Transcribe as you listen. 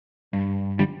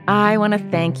I want to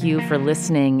thank you for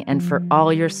listening and for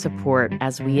all your support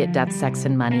as we at Death, Sex,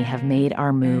 and Money have made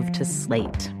our move to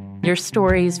Slate. Your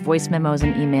stories, voice memos,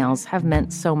 and emails have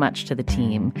meant so much to the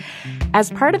team.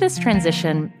 As part of this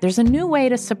transition, there's a new way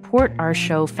to support our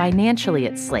show financially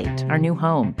at Slate, our new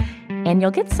home, and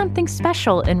you'll get something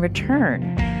special in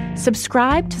return.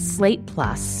 Subscribe to Slate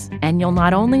Plus, and you'll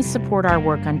not only support our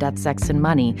work on Death, Sex, and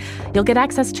Money, you'll get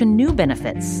access to new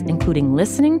benefits, including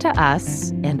listening to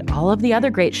us and all of the other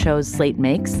great shows Slate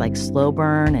makes, like Slow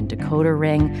Burn and Decoder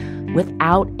Ring,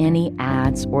 without any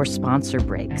ads or sponsor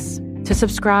breaks. To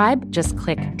subscribe, just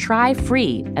click Try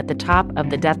Free at the top of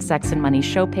the Death, Sex, and Money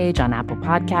show page on Apple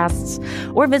Podcasts,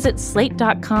 or visit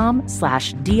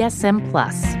slate.com/DSM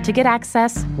Plus to get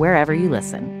access wherever you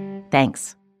listen.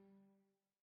 Thanks.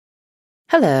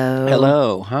 Hello.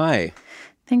 Hello. Hi.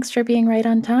 Thanks for being right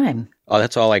on time. Oh,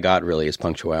 that's all I got, really, is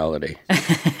punctuality.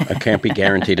 I can't be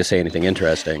guaranteed to say anything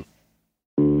interesting.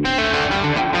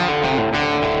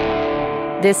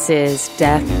 This is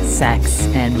Death, Sex,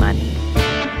 and Money,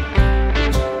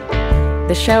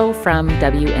 the show from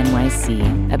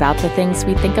WNYC about the things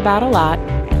we think about a lot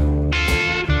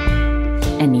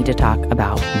and need to talk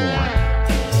about more.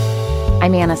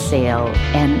 I'm Anna Sale,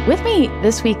 and with me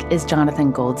this week is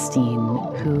Jonathan Goldstein,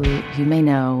 who you may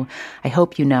know, I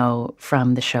hope you know,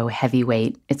 from the show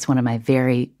Heavyweight. It's one of my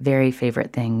very, very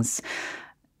favorite things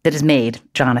that is made.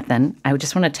 Jonathan, I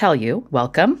just want to tell you,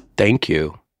 welcome. Thank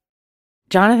you.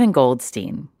 Jonathan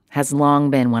Goldstein has long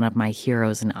been one of my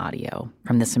heroes in audio,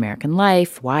 from This American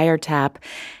Life, Wiretap,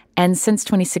 and since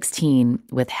 2016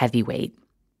 with Heavyweight.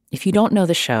 If you don't know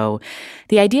the show,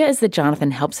 the idea is that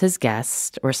Jonathan helps his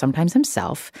guest, or sometimes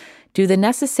himself, do the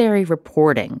necessary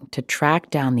reporting to track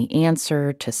down the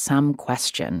answer to some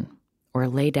question or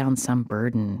lay down some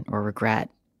burden or regret,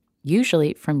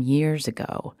 usually from years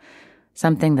ago,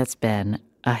 something that's been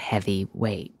a heavy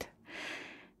weight.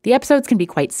 The episodes can be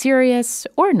quite serious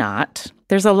or not.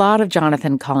 There's a lot of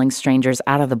Jonathan calling strangers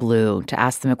out of the blue to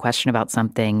ask them a question about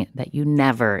something that you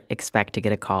never expect to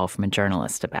get a call from a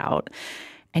journalist about.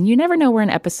 And you never know where an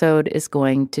episode is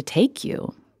going to take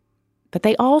you. But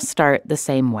they all start the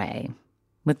same way,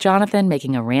 with Jonathan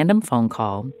making a random phone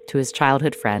call to his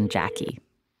childhood friend, Jackie.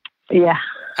 Yeah.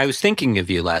 I was thinking of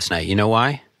you last night. You know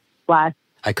why? Why?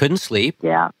 I couldn't sleep.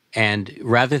 Yeah. And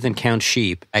rather than count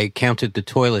sheep, I counted the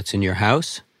toilets in your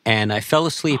house. And I fell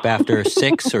asleep after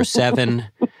 6 or 7.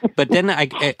 But then I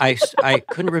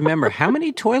couldn't remember. How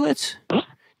many toilets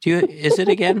is it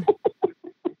again?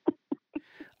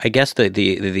 I guess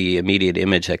the immediate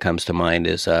image that comes to mind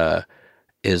is of,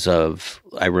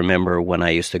 I remember when I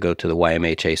used to go to the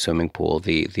YMHA swimming pool,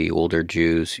 the older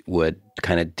Jews would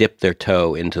kind of dip their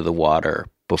toe into the water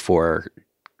before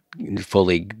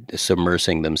fully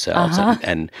submersing themselves,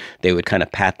 and they would kind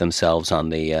of pat themselves on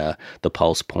the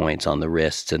pulse points on the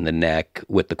wrists and the neck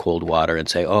with the cold water and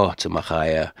say, "Oh, it's a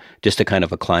machaya," just to kind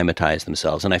of acclimatize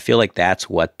themselves. And I feel like that's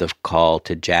what the call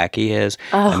to Jackie is.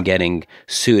 I'm getting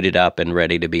suited up and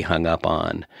ready to be hung up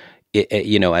on,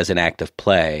 as an act of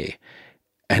play,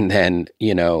 and then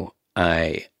and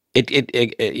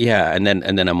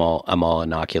then I'm all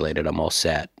inoculated. I'm all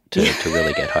set to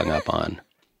really get hung up on.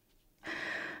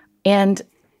 And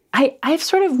I've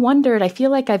sort of wondered, I feel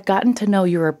like I've gotten to know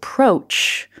your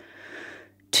approach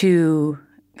to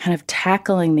kind of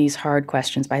tackling these hard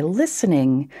questions by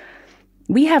listening.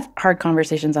 We have hard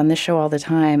conversations on this show all the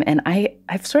time, and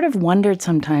I've sort of wondered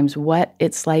sometimes what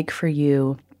it's like for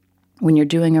you when you're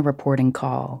doing a reporting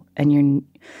call and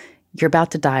you're about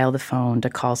to dial the phone to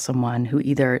call someone who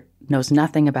either knows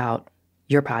nothing about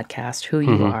your podcast, who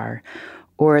you are,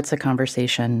 or it's a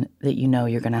conversation that you know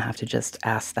you're going to have to just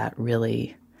ask that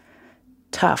really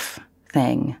tough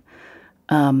thing.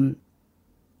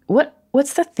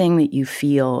 What's the thing that you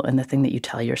feel and the thing that you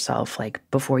tell yourself, like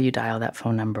before you dial that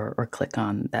phone number or click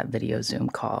on that video Zoom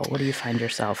call? What do you find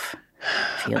yourself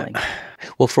feeling?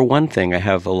 Well, for one thing, I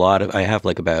have about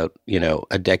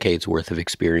a decade's worth of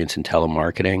experience in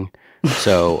telemarketing.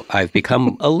 So I've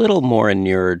become a little more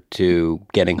inured to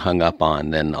getting hung up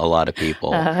on than a lot of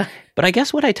people. But I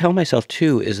guess what I tell myself,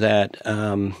 too, is that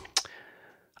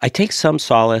I take some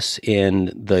solace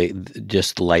in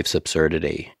just life's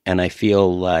absurdity. And I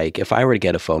feel like if I were to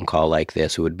get a phone call like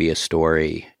this, it would be a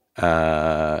story.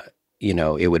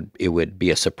 It would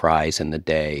be a surprise in the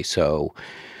day. So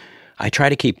I try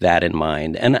to keep that in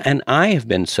mind. And I have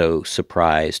been so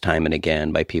surprised time and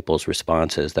again by people's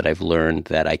responses that I've learned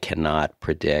that I cannot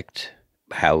predict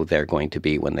how they're going to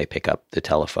be when they pick up the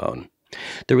telephone.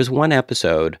 There was one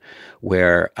episode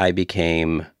where I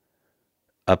became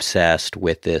obsessed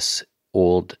with this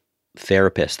old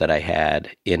therapist that I had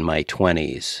in my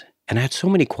 20s. And I had so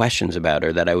many questions about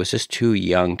her that I was just too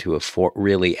young to have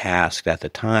really asked at the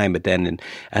time. But then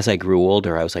as I grew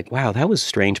older, I was like, wow, that was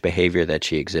strange behavior that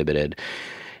she exhibited.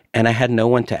 And I had no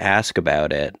one to ask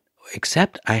about it,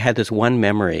 except I had this one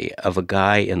memory of a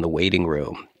guy in the waiting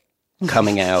room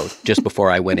coming out just before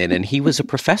I went in. And he was a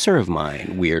professor of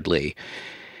mine, weirdly.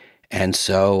 And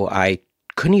so I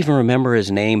couldn't even remember his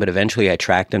name, but eventually I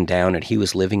tracked him down, and he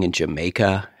was living in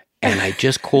Jamaica. And I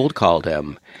just cold called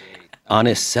him on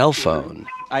his cell phone.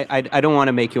 I don't want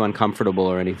to make you uncomfortable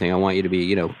or anything. I want you to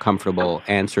be, comfortable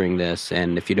answering this.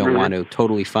 And if you don't want to,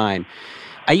 totally fine.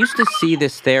 I used to see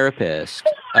this therapist,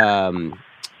 and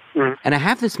I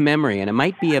have this memory, and I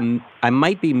might be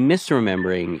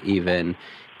misremembering even,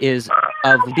 is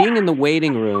of being in the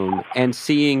waiting room and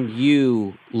seeing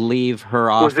you leave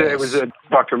her office. It was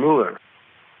Dr. Mueller.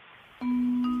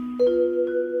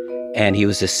 And he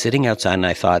was just sitting outside, and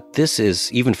I thought, this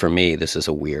is, even for me, this is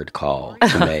a weird call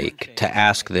to make, to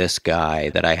ask this guy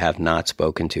that I have not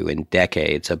spoken to in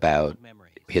decades about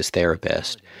his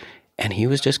therapist. And he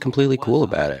was just completely cool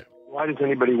about it. Why does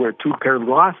anybody wear 2 pairs of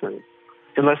glasses?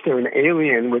 Unless they're an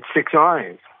alien with 6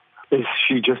 eyes. Is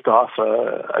she just off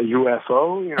a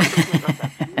UFO?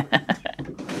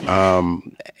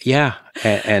 Yeah,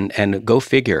 and go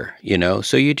figure,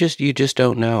 So you just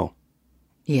don't know.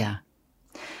 Yeah.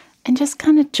 And just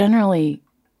kind of generally,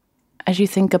 as you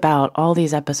think about all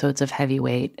these episodes of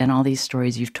Heavyweight and all these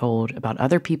stories you've told about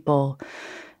other people,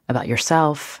 about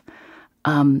yourself,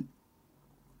 what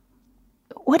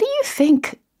do you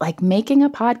think, like making a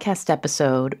podcast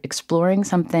episode, exploring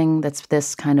something that's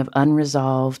this kind of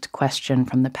unresolved question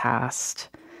from the past,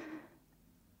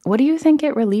 what do you think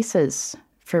it releases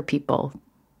for people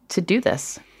to do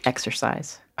this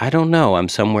exercise? I don't know. I'm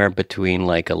somewhere between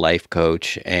like a life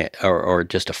coach or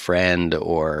just a friend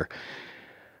or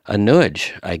a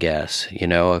nudge, I guess,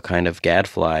 a kind of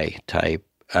gadfly type.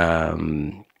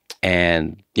 And,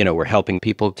 we're helping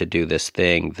people to do this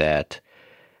thing that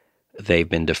they've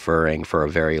been deferring for a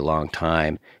very long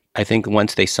time. I think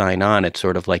once they sign on, it's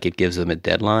sort of like it gives them a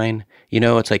deadline.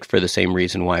 It's like for the same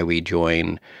reason why we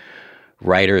join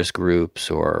writers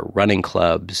groups or running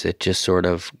clubs. It just sort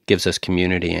of gives us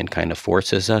community and kind of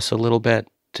forces us a little bit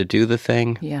to do the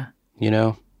thing. Yeah.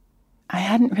 I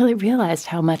hadn't really realized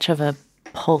how much of a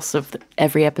pulse of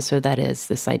every episode that is,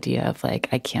 this idea of like,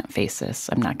 I can't face this.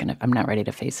 I'm not ready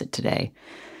to face it today.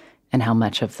 And how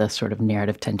much of the sort of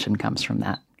narrative tension comes from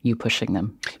that, you pushing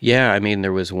them. Yeah. I mean,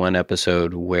 there was one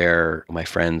episode where my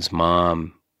friend's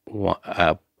mom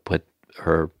put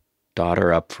her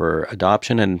daughter up for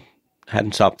adoption and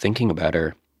hadn't stopped thinking about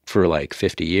her for like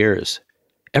 50 years,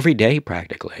 every day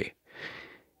practically.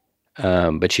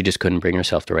 But she just couldn't bring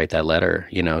herself to write that letter.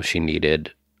 She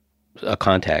needed a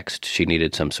context. She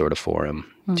needed some sort of forum.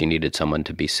 She needed someone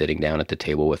to be sitting down at the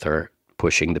table with her,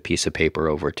 pushing the piece of paper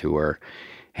over to her,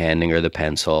 handing her the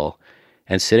pencil,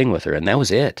 and sitting with her. And that was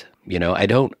it. I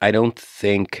don't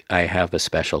think I have a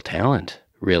special talent,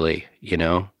 really.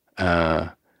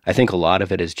 I think a lot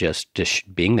of it is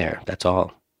just being there. That's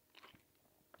all.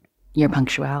 Your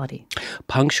punctuality.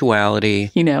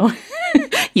 Punctuality.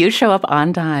 You show up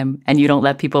on time and you don't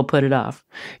let people put it off.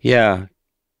 Yeah.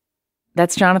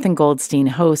 That's Jonathan Goldstein,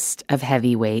 host of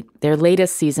Heavyweight. Their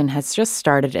latest season has just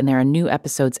started, and there are new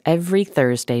episodes every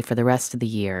Thursday for the rest of the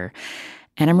year.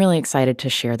 And I'm really excited to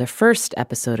share the first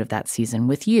episode of that season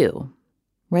with you,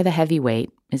 where the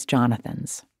heavyweight is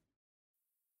Jonathan's.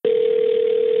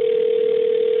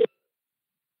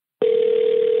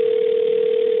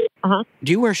 Uh-huh.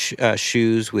 Do you wear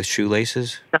shoes with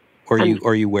shoelaces, or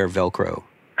you wear Velcro?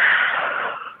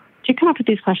 Do you come up with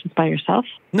these questions by yourself?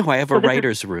 No, I have a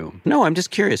writer's room. No, I'm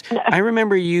just curious. I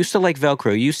remember you used to like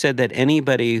Velcro. You said that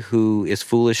anybody who is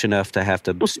foolish enough to have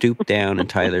to stoop down and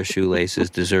tie their shoelaces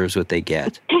deserves what they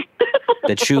get.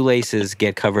 That shoelaces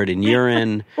get covered in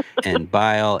urine and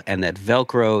bile, and that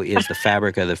Velcro is the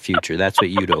fabric of the future. That's what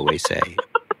you'd always say.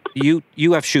 You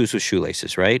have shoes with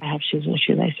shoelaces, right? I have shoes with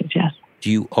shoelaces, yes. Do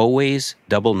you always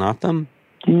double knot them?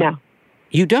 No.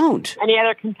 You don't? Any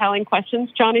other compelling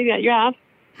questions, Johnny, that you have?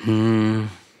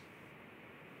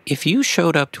 If you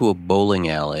showed up to a bowling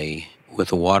alley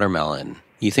with a watermelon,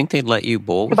 you think they'd let you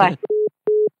bowl with it?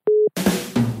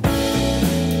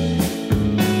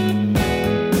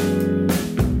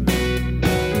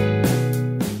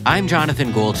 I'm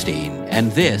Jonathan Goldstein,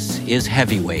 and this is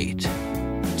Heavyweight.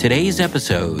 Today's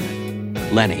episode,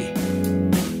 Lenny.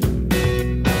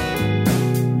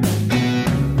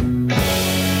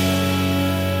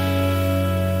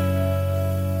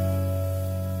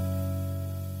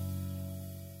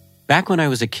 Back when I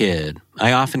was a kid,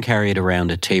 I often carried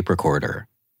around a tape recorder.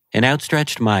 An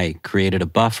outstretched mic created a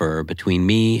buffer between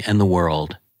me and the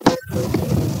world.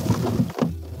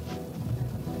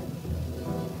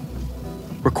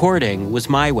 Recording was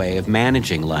my way of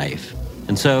managing life,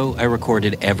 and so I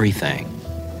recorded everything.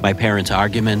 My parents'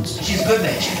 arguments. She's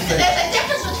good-natured. There's a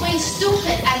difference between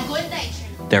stupid and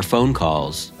good-natured. Their phone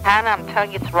calls. Hannah, I'm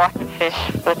telling you it's rotten fish,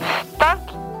 but stuck.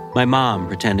 My mom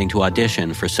pretending to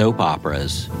audition for soap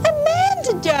operas.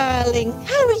 Amanda, darling,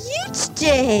 how are you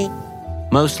today?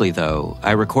 Mostly, though,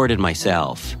 I recorded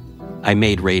myself. I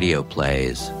made radio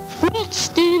plays.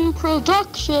 Goldstein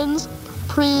Productions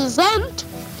present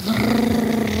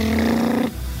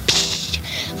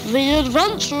The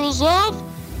Adventures of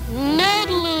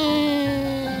Nedley.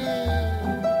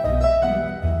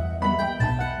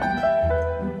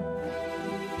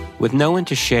 With no one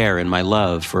to share in my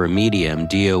love for a medium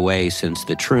DOA since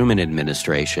the Truman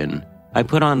administration, I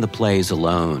put on the plays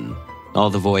alone, all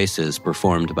the voices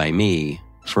performed by me,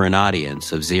 for an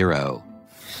audience of 0.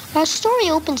 Our story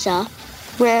opens up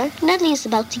where Nedley is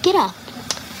about to get up.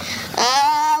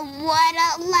 What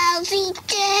a lousy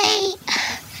day.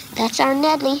 That's our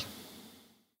Nedley.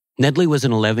 Nedley was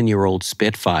an 11-year-old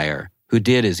Spitfire who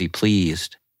did as he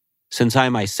pleased. Since I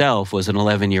myself was an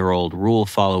 11-year-old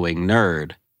rule-following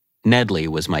nerd, Nedley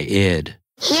was my id.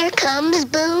 Here comes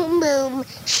Boom Boom.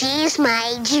 She's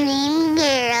my dream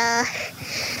girl.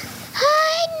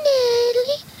 Hi,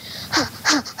 Nedley.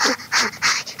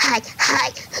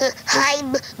 Hi,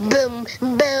 Boom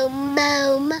Boom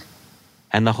Boom.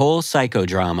 And the whole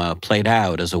psychodrama played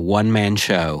out as a one-man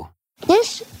show.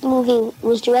 This movie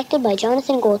was directed by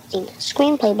Jonathan Goldstein,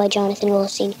 screenplay by Jonathan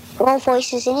Goldstein. All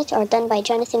voices in it are done by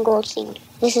Jonathan Goldstein.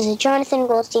 This is a Jonathan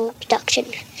Goldstein production.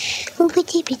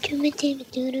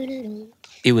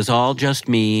 It was all just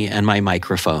me and my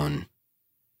microphone.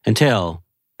 Until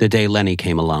the day Lenny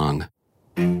came along.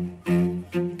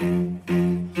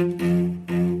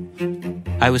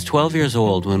 I was 12 years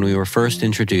old when we were first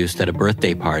introduced at a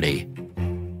birthday party.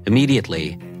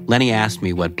 Immediately, Lenny asked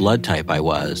me what blood type I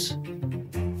was.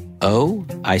 "Oh?"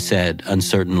 I said,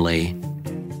 uncertainly.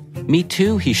 "Me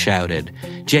too," he shouted,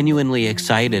 genuinely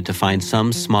excited to find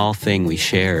some small thing we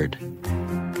shared.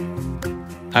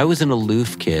 I was an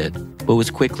aloof kid, but was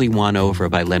quickly won over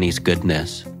by Lenny's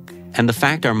goodness. And the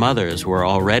fact our mothers were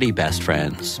already best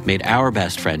friends made our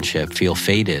best friendship feel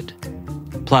fated.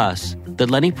 Plus,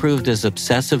 that Lenny proved as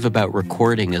obsessive about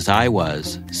recording as I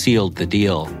was sealed the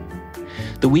deal.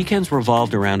 The weekends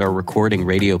revolved around our recording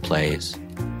radio plays.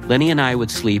 Lenny and I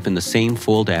would sleep in the same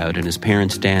fold-out in his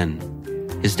parents' den.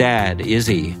 His dad,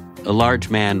 Izzy, a large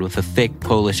man with a thick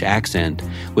Polish accent,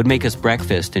 would make us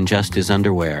breakfast in just his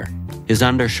underwear, his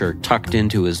undershirt tucked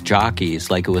into his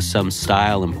jockeys like it was some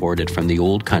style imported from the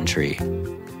old country.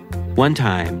 One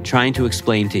time, trying to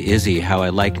explain to Izzy how I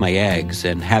liked my eggs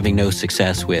and having no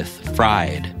success with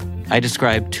fried, I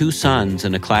described 2 suns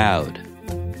in a cloud.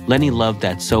 Lenny loved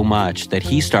that so much that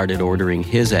he started ordering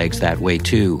his eggs that way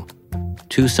too.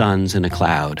 2 suns in a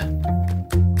cloud.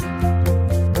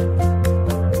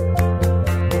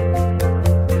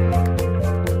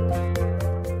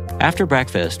 After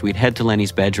breakfast, we'd head to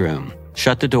Lenny's bedroom,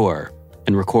 shut the door,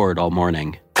 and record all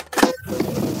morning.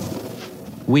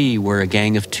 We were a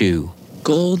gang of 2.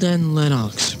 Golden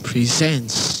Lennox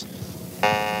presents.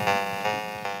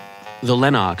 The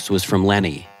Lennox was from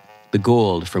Lenny, the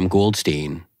gold from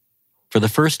Goldstein. For the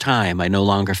first time, I no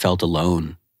longer felt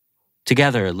alone.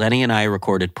 Together, Lenny and I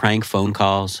recorded prank phone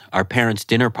calls, our parents'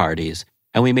 dinner parties,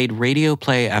 and we made radio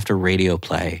play after radio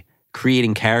play,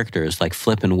 creating characters like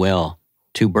Flip and Will,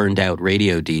 2 burned-out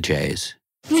radio DJs.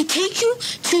 We take you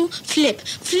to Flip.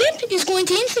 Flip is going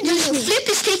to introduce you. Flip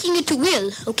is taking you to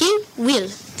Will, okay? Will.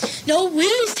 No,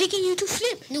 Will is taking you to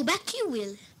Flip. No, back to you,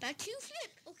 Will. Back to you,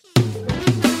 Flip. Okay.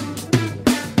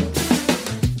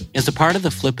 As a part of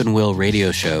the Flip and Will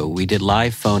radio show, we did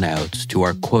live phone-outs to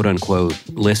our quote-unquote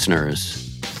listeners.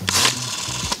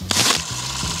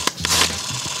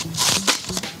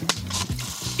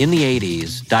 In the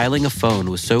 80s, dialing a phone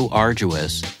was so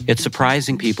arduous, it's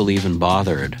surprising people even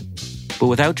bothered. But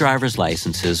without driver's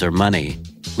licenses or money,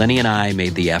 Lenny and I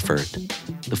made the effort.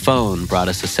 The phone brought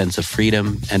us a sense of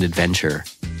freedom and adventure.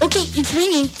 Okay, it's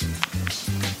ringing.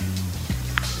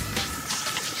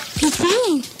 It's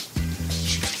ringing.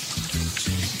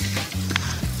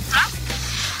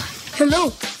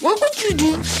 Hello, what would you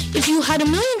do if you had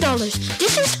 $1 million?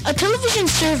 This is a television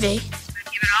survey.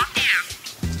 Give it all to you.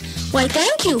 Why,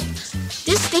 thank you.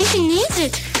 This station needs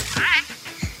it. Bye.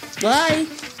 Bye.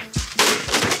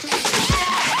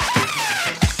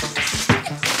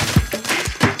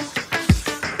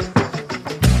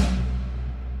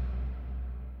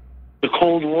 The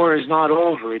Cold War is not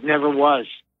over. It never was.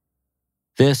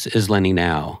 This is Lenny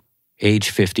now, age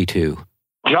 52.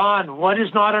 John, what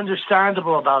is not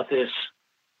understandable about this?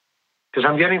 Because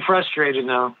I'm getting frustrated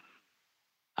now.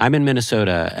 I'm in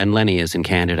Minnesota and Lenny is in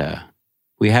Canada.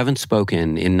 We haven't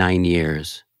spoken in 9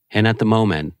 years, and at the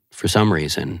moment, for some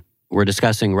reason, we're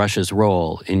discussing Russia's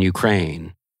role in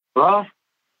Ukraine. Well,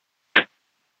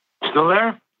 still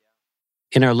there?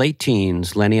 In our late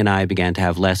teens, Lenny and I began to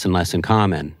have less and less in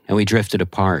common, and we drifted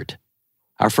apart.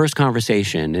 Our first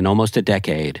conversation in almost a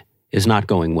decade is not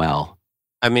going well.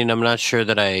 I mean, I'm not sure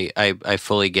that I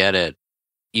fully get it.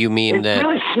 You mean It's that...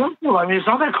 really simple. I mean, it's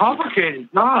not that complicated.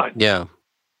 It's not. Yeah.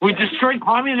 We destroyed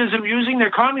communism using their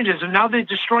communism. Now they're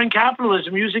destroying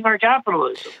capitalism using our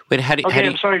capitalism. Wait,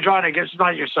 I'm sorry, John. I guess it's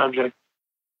not your subject.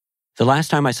 The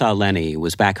last time I saw Lenny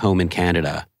was back home in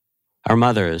Canada. Our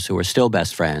mothers, who were still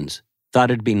best friends, thought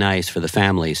it'd be nice for the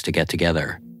families to get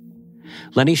together.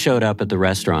 Lenny showed up at the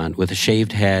restaurant with a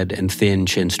shaved head and thin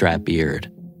chin-strap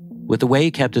beard. With the way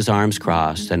he kept his arms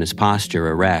crossed and his posture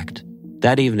erect,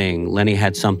 that evening Lenny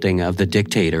had something of the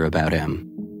dictator about him.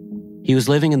 He was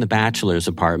living in the bachelor's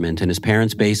apartment in his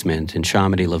parents' basement in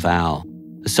Chamonix-Laval,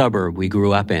 a suburb we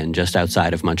grew up in just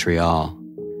outside of Montreal.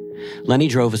 Lenny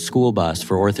drove a school bus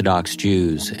for Orthodox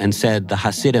Jews and said the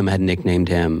Hasidim had nicknamed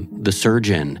him the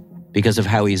Surgeon because of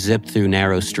how he zipped through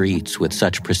narrow streets with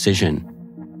such precision.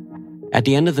 At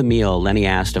the end of the meal, Lenny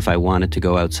asked if I wanted to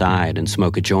go outside and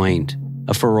smoke a joint,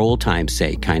 a for old time's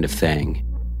sake kind of thing.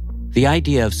 The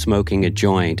idea of smoking a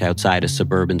joint outside a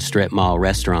suburban strip mall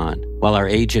restaurant while our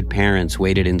aged parents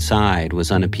waited inside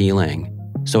was unappealing,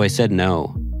 so I said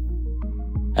no.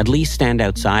 At least stand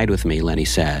outside with me, Lenny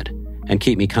said, and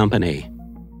keep me company.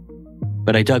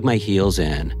 But I dug my heels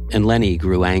in, and Lenny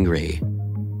grew angry.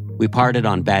 We parted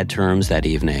on bad terms that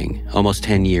evening, almost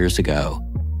 10 years ago,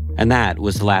 and that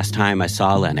was the last time I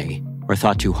saw Lenny or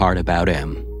thought too hard about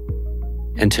him.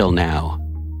 Until now.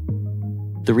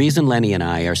 The reason Lenny and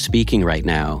I are speaking right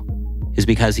now is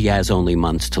because he has only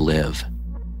months to live.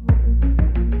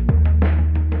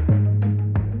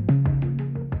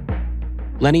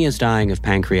 Lenny is dying of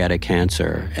pancreatic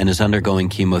cancer and is undergoing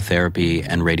chemotherapy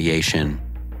and radiation.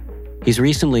 He's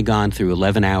recently gone through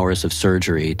 11 hours of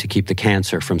surgery to keep the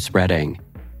cancer from spreading,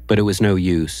 but it was no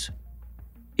use.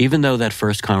 Even though that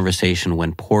first conversation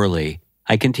went poorly,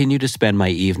 I continue to spend my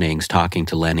evenings talking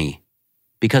to Lenny.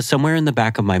 Because somewhere in the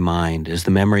back of my mind is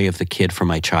the memory of the kid from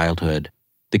my childhood,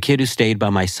 the kid who stayed by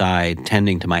my side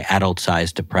tending to my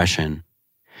adult-sized depression.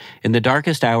 In the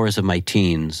darkest hours of my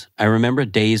teens, I remember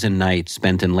days and nights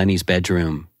spent in Lenny's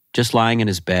bedroom, just lying in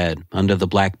his bed under the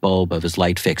black bulb of his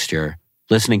light fixture,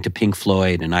 listening to Pink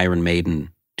Floyd and Iron Maiden,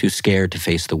 too scared to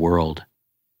face the world.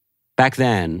 Back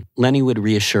then, Lenny would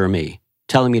reassure me,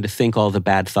 telling me to think all the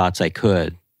bad thoughts I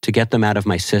could, to get them out of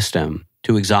my system,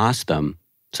 to exhaust them,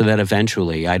 so that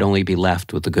eventually I'd only be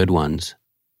left with the good ones.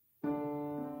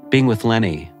 Being with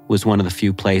Lenny was one of the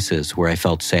few places where I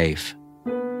felt safe.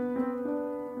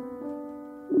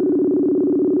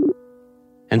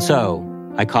 And so,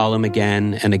 I call him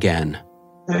again and again.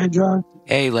 Hey, John.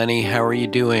 Hey, Lenny, how are you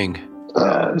doing?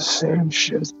 Same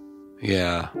shit.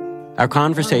 Yeah. Our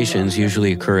conversations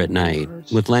usually occur at night,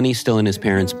 with Lenny still in his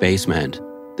parents' basement,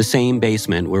 the same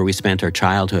basement where we spent our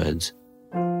childhoods,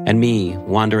 and me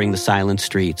wandering the silent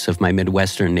streets of my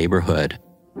Midwestern neighborhood.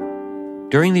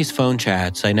 During these phone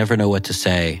chats, I never know what to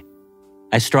say.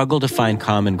 I struggle to find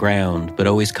common ground, but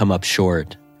always come up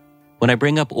short. When I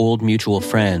bring up old mutual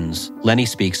friends, Lenny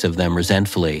speaks of them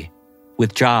resentfully.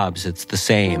 With jobs, it's the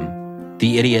same.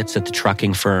 The idiots at the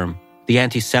trucking firm, the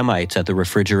anti-Semites at the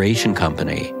refrigeration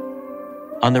company.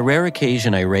 On the rare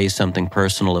occasion I raise something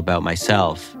personal about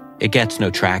myself, it gets no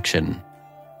traction.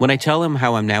 When I tell him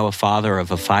how I'm now a father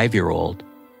of a 5-year-old,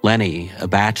 Lenny, a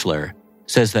bachelor,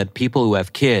 says that people who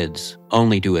have kids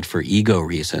only do it for ego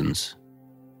reasons.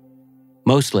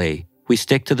 Mostly, we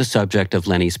stick to the subject of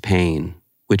Lenny's pain,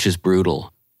 which is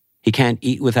brutal. He can't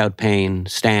eat without pain,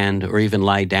 stand, or even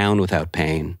lie down without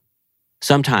pain.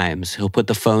 Sometimes he'll put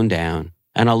the phone down,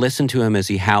 and I'll listen to him as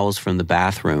he howls from the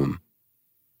bathroom.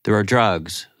 There are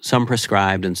drugs, some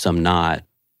prescribed and some not,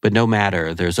 but no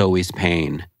matter, there's always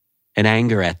pain. An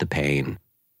anger at the pain.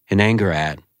 An anger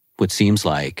at what seems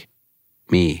like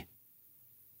me.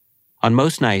 On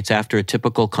most nights after a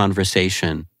typical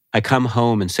conversation, I come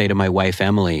home and say to my wife,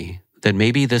 Emily, that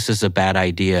maybe this is a bad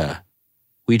idea.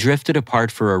 We drifted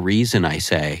apart for a reason, I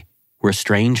say. We're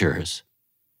strangers.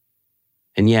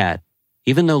 And yet,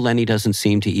 even though Lenny doesn't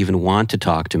seem to even want to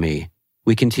talk to me,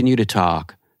 we continue to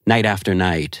talk, night after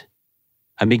night.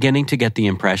 I'm beginning to get the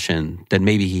impression that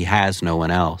maybe he has no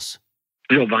one else.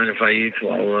 You don't mind if I eat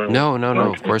while... No,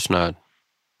 of course not.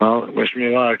 Well, wish me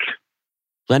luck.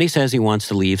 Lenny says he wants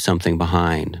to leave something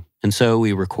behind, and so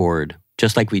we record,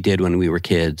 just like we did when we were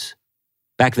kids.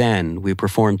 Back then, we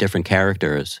performed different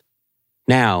characters.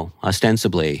 Now,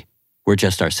 ostensibly, we're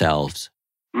just ourselves.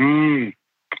 I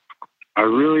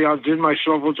really outdid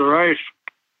myself with the rice.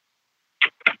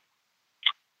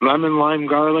 Lemon, lime,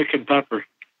 garlic, and pepper.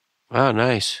 Oh,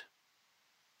 nice.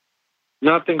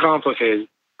 Nothing complicated,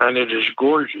 and it is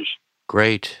gorgeous.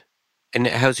 Great. And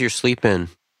how's your sleep been?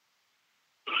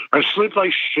 I sleep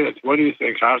like shit. What do you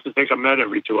think? I have to take a med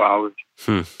every 2 hours.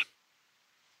 A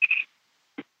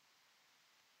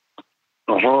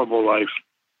horrible life.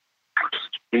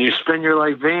 When you spend your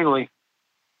life vainly,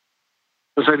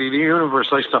 it's like the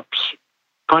universe likes to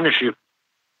punish you.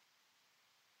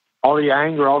 All the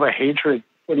anger, all the hatred.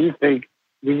 What do you think?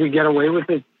 You can get away with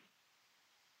it?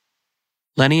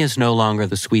 Lenny is no longer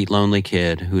the sweet, lonely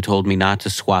kid who told me not to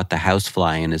swat the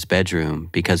housefly in his bedroom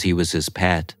because he was his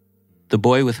pet. The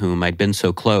boy with whom I'd been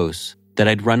so close that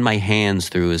I'd run my hands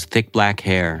through his thick black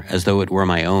hair as though it were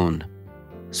my own.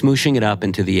 Smooshing it up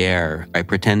into the air, I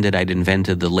pretended I'd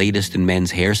invented the latest in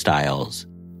men's hairstyles,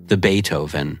 the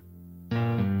Beethoven.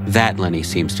 That Lenny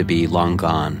seems to be long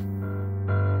gone.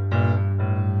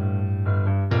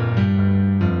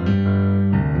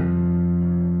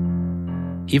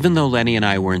 Even though Lenny and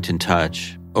I weren't in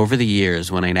touch, over the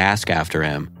years when I'd ask after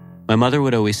him, my mother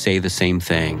would always say the same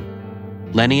thing.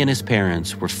 Lenny and his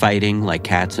parents were fighting like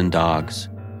cats and dogs.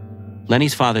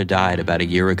 Lenny's father died about a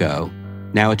year ago.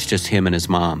 Now it's just him and his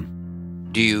mom.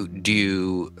 Do you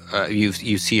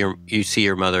see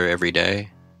your mother every day?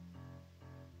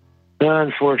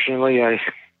 Unfortunately, I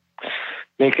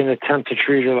make an attempt to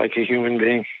treat her like a human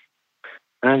being.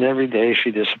 And every day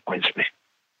she disappoints me.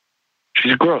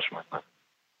 She's gross, my mother.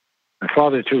 My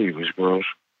father, too, he was gross.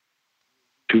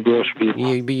 Two gross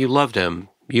people. But you loved him.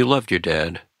 You loved your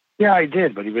dad. Yeah, I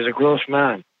did, but he was a gross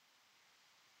man.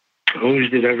 He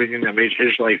always did everything that made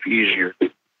his life easier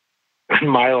and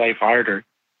my life harder.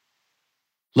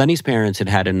 Lenny's parents had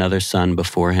had another son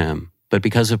before him, but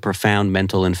because of profound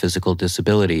mental and physical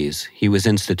disabilities, he was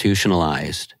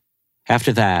institutionalized.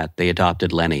 After that, they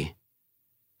adopted Lenny.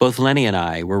 Both Lenny and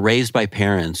I were raised by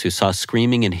parents who saw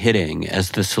screaming and hitting as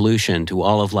the solution to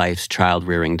all of life's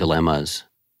child-rearing dilemmas.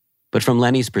 But from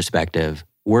Lenny's perspective,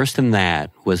 worse than that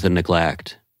was the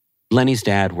neglect. Lenny's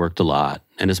dad worked a lot,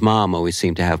 and his mom always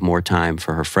seemed to have more time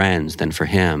for her friends than for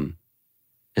him.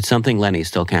 It's something Lenny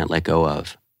still can't let go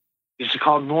of. It's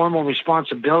called normal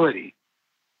responsibility.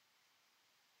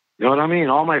 You know what I mean?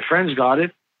 All my friends got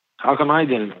it. How come I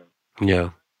didn't?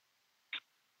 Yeah.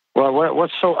 Well,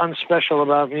 what's so unspecial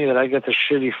about me that I get the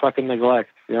shitty fucking neglect,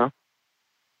 you know?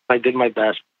 I did my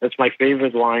best. That's my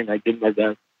favorite line. I did my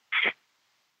best.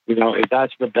 You know, if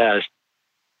that's the best,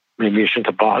 maybe you shouldn't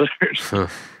have bothered.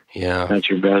 Yeah. That's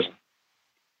your best.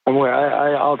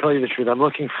 I'll tell you the truth. I'm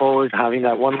looking forward to having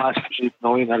that one last sleep,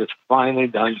 knowing that it's finally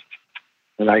done.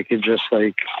 And I could just,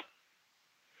 rest.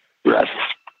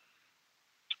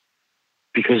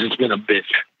 Because it's been a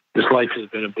bitch. This life has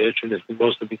been a bitch, and it's been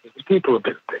mostly because people have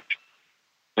been a bitch.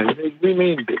 And they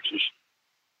remain bitches.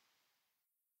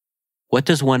 What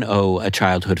does one owe a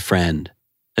childhood friend,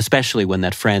 especially when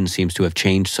that friend seems to have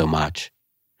changed so much?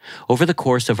 Over the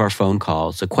course of our phone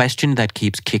calls, a question that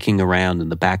keeps kicking around in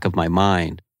the back of my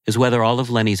mind is whether all of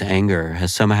Lenny's anger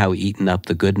has somehow eaten up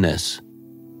the goodness.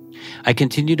 I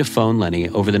continue to phone Lenny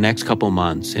over the next couple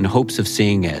months in hopes of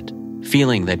seeing it,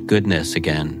 feeling that goodness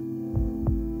again.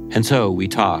 And so we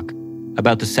talk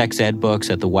about the sex ed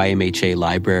books at the YMHA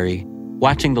library,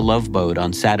 watching The Love Boat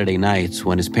on Saturday nights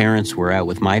when his parents were out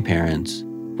with my parents,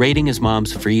 raiding his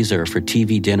mom's freezer for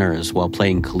TV dinners while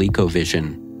playing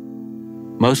ColecoVision.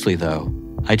 Mostly, though,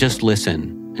 I just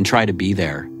listen and try to be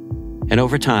there. And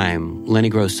over time, Lenny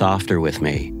grows softer with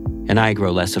me, and I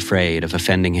grow less afraid of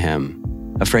offending him,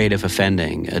 afraid of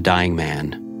offending a dying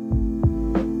man.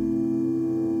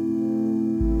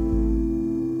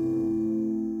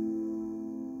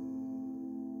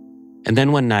 And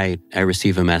then one night, I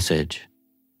receive a message.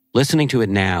 Listening to it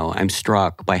now, I'm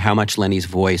struck by how much Lenny's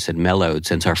voice had mellowed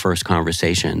since our first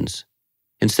conversations.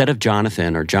 Instead of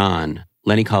Jonathan or John,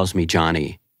 Lenny calls me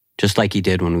Johnny, just like he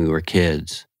did when we were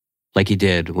kids, like he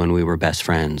did when we were best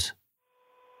friends.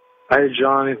 Hi,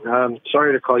 John.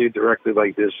 Sorry to call you directly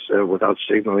like this without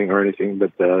signaling or anything,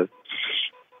 but it's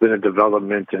been a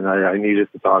development, and I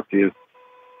needed to talk to you as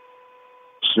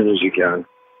soon as you can.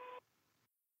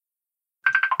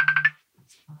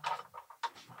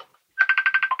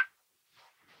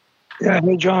 Yeah,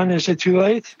 hey, John, is it too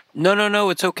late? No,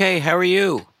 it's okay. How are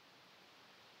you?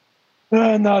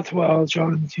 Not well,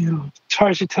 John. It's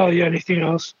hard to tell you anything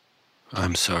else.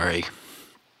 I'm sorry.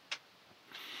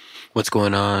 What's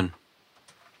going on?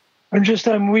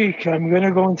 I'm weak. I'm going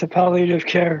to go into palliative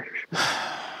care.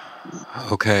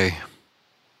 Okay.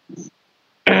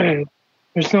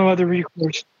 There's no other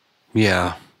recourse.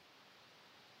 Yeah.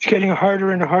 It's getting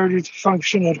harder and harder to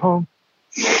function at home.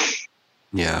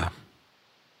 Yeah.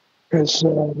 Because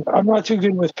I'm not too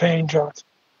good with pain, John.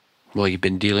 Well, you've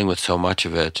been dealing with so much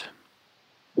of it.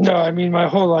 No, I mean, my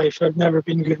whole life, I've never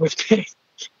been good with pain.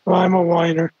 Well, I'm a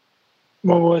whiner. I'm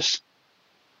a wuss.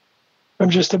 I'm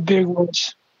just a big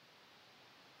wuss.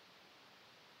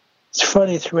 It's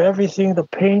funny, through everything, the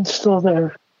pain's still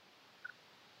there.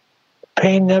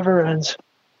 Pain never ends.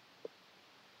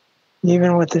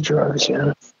 Even with the drugs,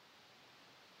 yeah.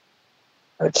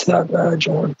 It's not bad,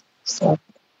 John. It's not.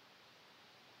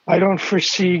 I don't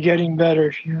foresee getting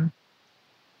better, you know.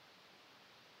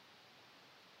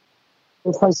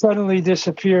 If I suddenly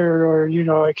disappear or, you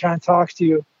know, I can't talk to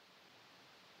you,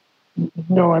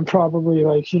 no, I'm probably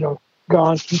like, you know,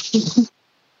 gone.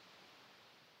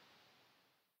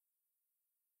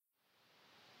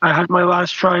 I had my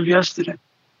last drive yesterday.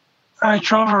 I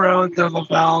drove around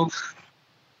Laval.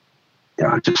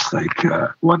 Yeah, just like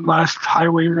one last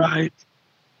highway ride.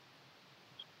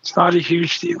 It's not a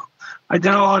huge deal. I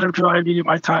did a lot of driving in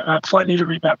my time. I have plenty to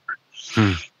remember.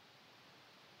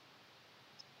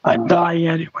 I'm dying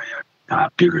anyway. I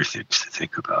have bigger things to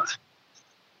think about.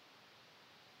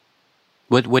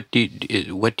 What do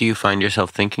you find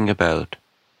yourself thinking about?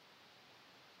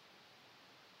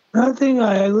 Nothing.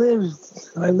 I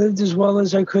lived as well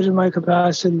as I could in my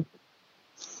capacity.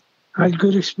 I had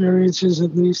good experiences,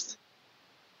 at least.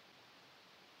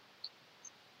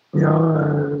 You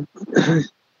know,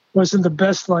 wasn't the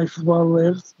best life well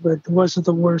lived, but it wasn't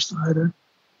the worst either.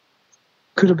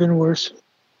 Could have been worse.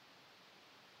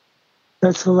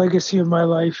 That's the legacy of my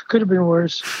life. Could have been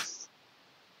worse.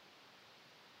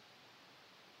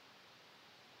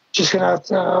 Just gonna have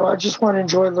to, I just want to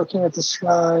enjoy looking at the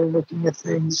sky, looking at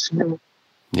things, you know.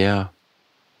 Yeah.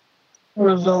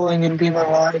 Reveling and being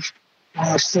alive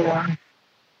while I still am.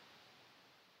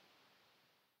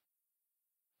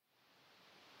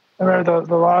 I remember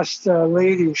the last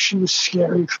lady, she was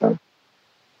scary.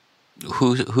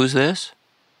 Who's this?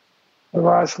 The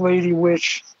last lady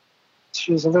witch.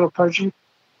 She was a little pudgy.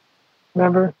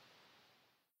 Remember?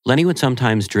 Lenny would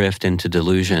sometimes drift into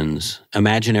delusions,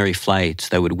 imaginary flights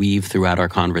that would weave throughout our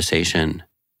conversation.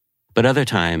 But other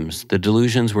times, the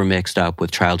delusions were mixed up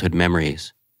with childhood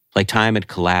memories, like time had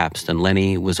collapsed and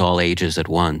Lenny was all ages at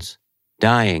once,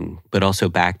 dying, but also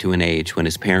back to an age when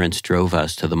his parents drove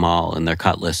us to the mall in their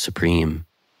Cutlass Supreme.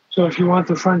 So if you want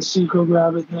the front seat, go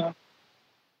grab it now.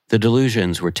 The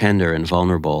delusions were tender and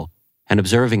vulnerable, and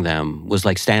observing them was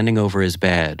like standing over his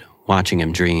bed, watching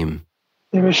him dream.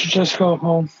 Maybe I should just go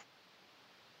home.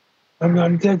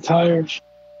 I'm dead tired.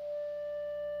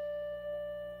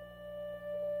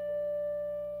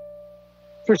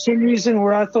 For some reason,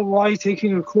 we're at the Y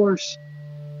taking a course.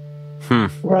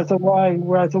 We're at the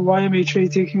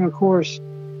YMHA taking a course.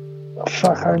 Oh,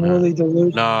 fuck, I'm really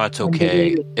deluded. No, it's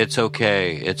okay. It's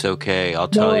okay. I'll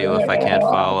tell you if I can't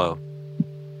follow.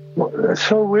 It's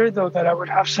so weird, though, that I would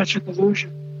have such a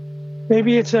delusion.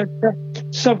 Maybe it's a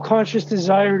subconscious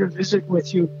desire to visit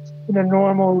with you in a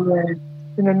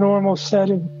normal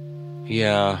setting.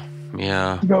 Yeah.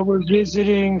 You know, we're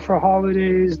visiting for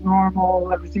holidays,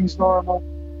 normal, everything's normal.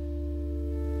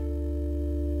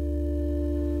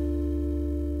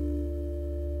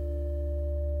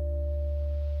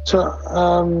 So,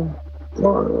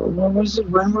 what was it?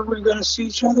 When were we going to see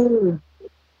each other?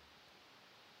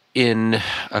 In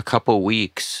a couple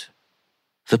weeks.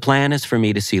 The plan is for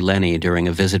me to see Lenny during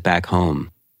a visit back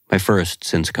home, my first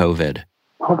since COVID.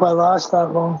 Hope I last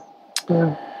that long.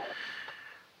 Yeah.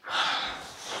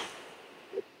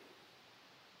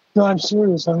 No, I'm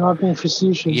serious. I'm not being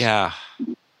facetious. Yeah.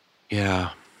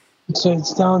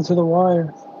 It's down to the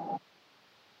wire.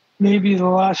 Maybe the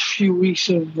last few weeks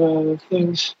of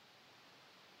things.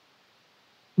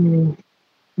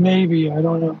 Maybe, I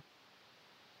don't know.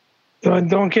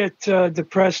 Don't get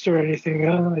depressed or anything.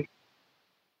 Huh?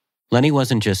 Lenny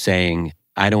wasn't just saying,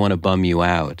 I don't want to bum you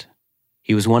out.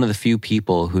 He was one of the few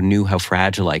people who knew how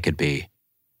fragile I could be.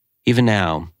 Even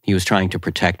now, he was trying to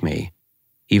protect me,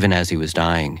 even as he was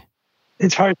dying.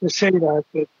 It's hard to say that,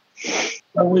 but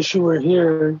I wish you were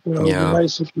here. You know, It'd be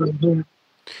nice if you were here.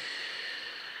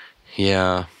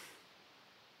 Yeah.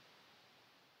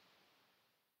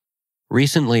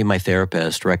 Recently, my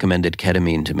therapist recommended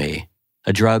ketamine to me,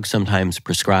 a drug sometimes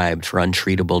prescribed for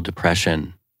untreatable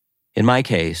depression. In my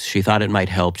case, she thought it might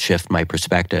help shift my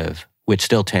perspective, which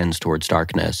still tends towards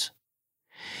darkness.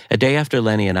 A day after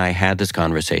Lenny and I had this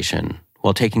conversation,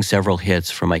 while taking several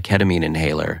hits from my ketamine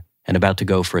inhaler and about to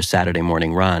go for a Saturday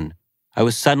morning run, I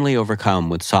was suddenly overcome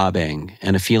with sobbing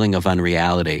and a feeling of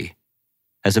unreality.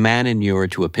 As a man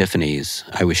inured to epiphanies,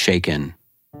 I was shaken.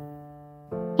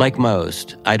 Like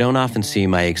most, I don't often see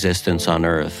my existence on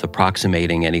Earth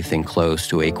approximating anything close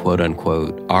to a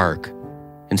quote-unquote arc.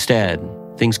 Instead,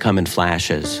 things come in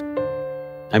flashes.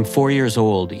 I'm 4 years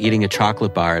old, eating a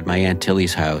chocolate bar at my Aunt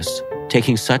Tilly's house,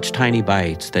 taking such tiny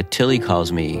bites that Tilly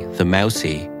calls me the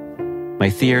Mousy. My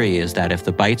theory is that if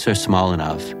the bites are small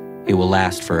enough, it will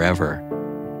last forever.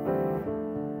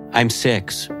 I'm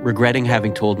 6, regretting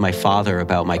having told my father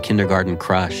about my kindergarten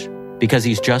crush, because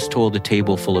he's just told a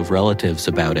table full of relatives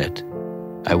about it.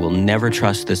 I will never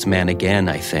trust this man again,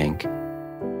 I think.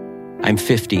 I'm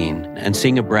 15 and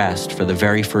seeing a breast for the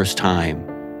very first time.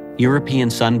 European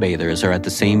sunbathers are at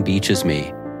the same beach as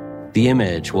me. The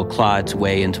image will claw its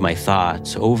way into my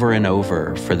thoughts over and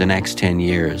over for the next 10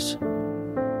 years.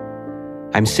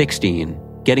 I'm 16,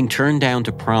 getting turned down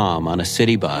to prom on a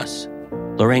city bus.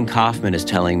 Lorraine Kaufman is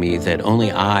telling me that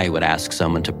only I would ask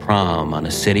someone to prom on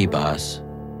a city bus.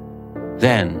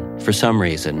 Then, for some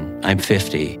reason, I'm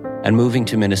 50 and moving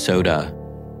to Minnesota.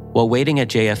 While waiting at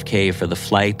JFK for the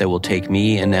flight that will take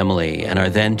me and Emily and our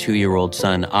then 2-year-old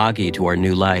son Augie to our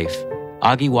new life,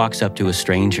 Augie walks up to a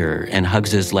stranger and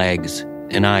hugs his legs,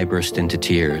 and I burst into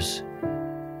tears.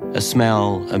 A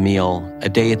smell, a meal, a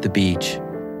day at the beach,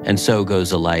 and so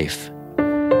goes a life.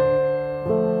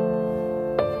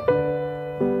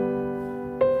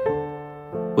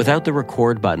 Without the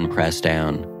record button pressed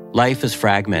down, life is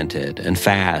fragmented and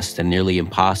fast and nearly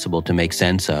impossible to make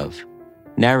sense of.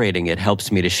 Narrating it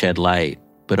helps me to shed light,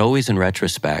 but always in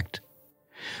retrospect.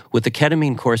 With the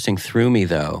ketamine coursing through me,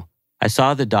 though, I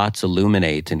saw the dots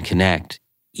illuminate and connect,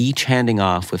 each handing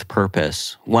off with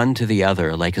purpose, one to the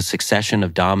other like a succession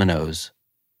of dominoes.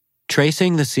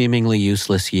 Tracing the seemingly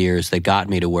useless years that got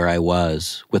me to where I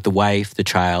was, with the wife, the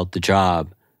child, the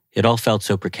job, it all felt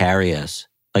so precarious,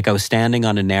 like I was standing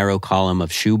on a narrow column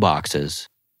of shoe boxes.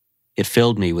 It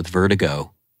filled me with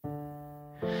vertigo.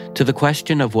 To the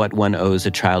question of what one owes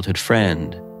a childhood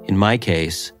friend, in my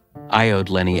case, I owed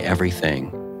Lenny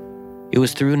everything. It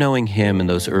was through knowing him in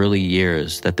those early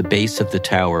years that the base of the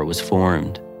tower was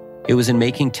formed. It was in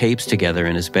making tapes together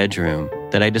in his bedroom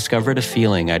that I discovered a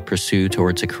feeling I'd pursue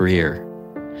towards a career.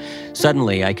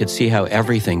 Suddenly, I could see how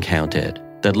everything counted,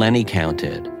 that Lenny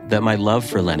counted, that my love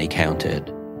for Lenny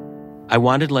counted. I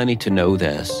wanted Lenny to know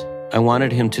this. I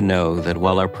wanted him to know that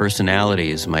while our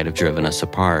personalities might have driven us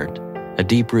apart, a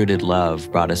deep-rooted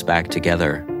love brought us back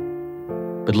together.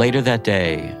 But later that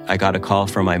day, I got a call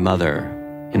from my mother,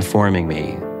 informing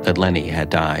me that Lenny had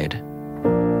died.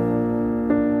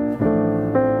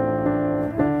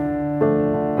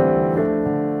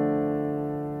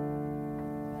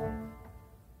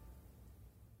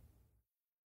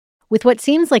 With what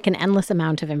seems like an endless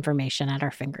amount of information at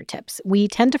our fingertips, we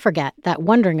tend to forget that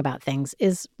wondering about things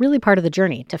is really part of the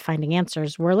journey to finding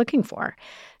answers we're looking for.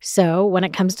 So when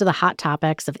it comes to the hot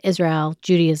topics of Israel,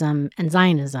 Judaism, and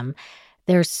Zionism,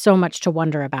 there's so much to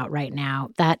wonder about right now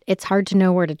that it's hard to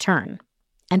know where to turn.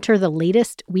 Enter the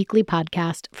latest weekly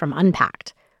podcast from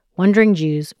Unpacked, Wondering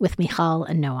Jews with Michal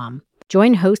and Noam.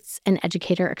 Join hosts and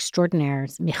educator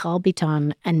extraordinaires Michal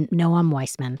Biton and Noam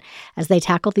Weissman as they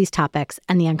tackle these topics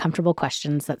and the uncomfortable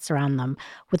questions that surround them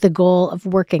with the goal of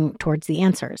working towards the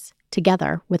answers,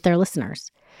 together with their listeners.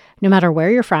 No matter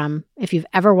where you're from, if you've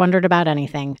ever wondered about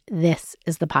anything, this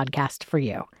is the podcast for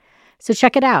you. So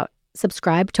check it out.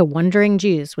 Subscribe to Wondering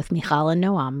Jews with Michal and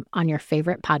Noam on your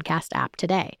favorite podcast app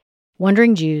today.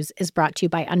 Wondering Jews is brought to you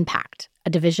by Unpacked, a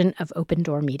division of Open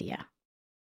Door Media.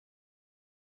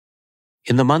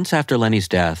 In the months after Lenny's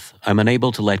death, I'm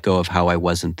unable to let go of how I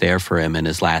wasn't there for him in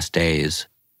his last days.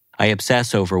 I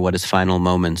obsess over what his final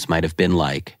moments might have been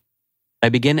like. I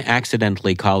begin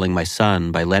accidentally calling my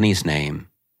son by Lenny's name.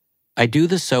 I do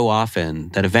this so often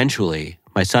that eventually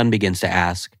my son begins to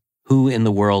ask, "Who in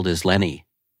the world is Lenny?"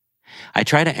 I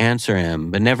try to answer him,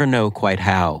 but never know quite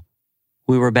how.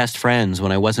 "We were best friends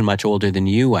when I wasn't much older than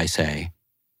you," I say.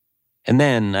 And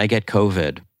then I get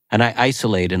COVID, and I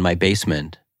isolate in my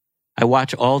basement. I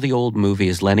watch all the old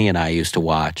movies Lenny and I used to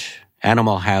watch,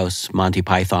 Animal House, Monty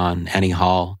Python, Annie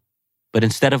Hall. But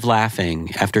instead of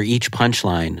laughing, after each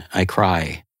punchline, I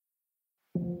cry.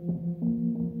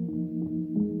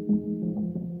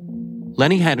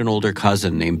 Lenny had an older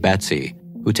cousin named Betsy,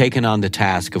 who'd taken on the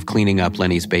task of cleaning up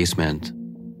Lenny's basement.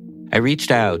 I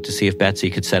reached out to see if Betsy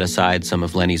could set aside some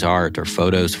of Lenny's art or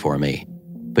photos for me,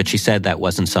 but she said that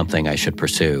wasn't something I should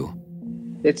pursue.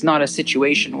 It's not a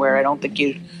situation where I don't think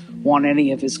you'd want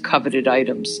any of his coveted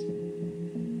items.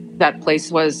 That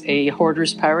place was a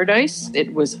hoarder's paradise.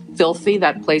 It was filthy.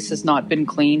 That place has not been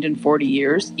cleaned in 40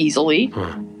 years, easily.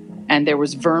 and there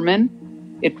was vermin,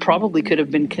 it probably could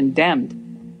have been condemned.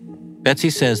 Betsy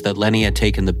says that Lenny had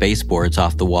taken the baseboards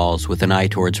off the walls with an eye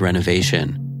towards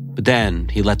renovation, but then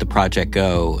he let the project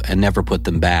go and never put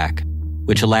them back,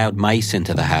 which allowed mice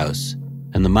into the house,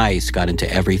 and the mice got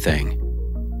into everything.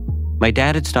 My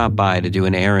dad had stopped by to do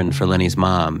an errand for Lenny's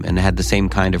mom and had the same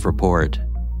kind of report.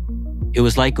 It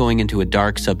was like going into a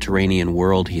dark subterranean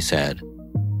world, he said.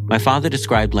 My father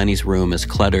described Lenny's room as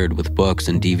cluttered with books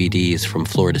and DVDs from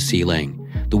floor to ceiling,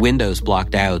 the windows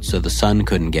blocked out so the sun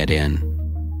couldn't get in.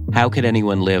 How could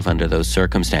anyone live under those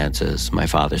circumstances, my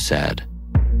father said.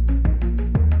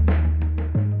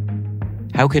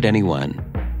 How could anyone,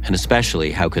 and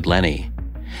especially how could Lenny?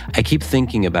 I keep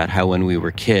thinking about how when we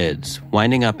were kids,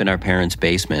 winding up in our parents'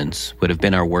 basements would have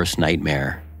been our worst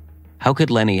nightmare. How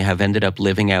could Lenny have ended up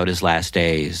living out his last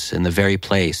days in the very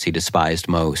place he despised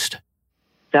most?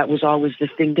 That was always the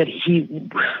thing that he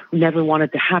never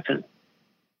wanted to happen.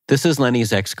 This is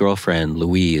Lenny's ex-girlfriend,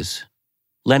 Louise.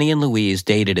 Lenny and Louise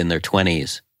dated in their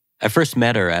 20s. I first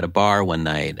met her at a bar one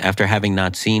night after having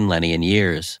not seen Lenny in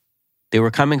years. They were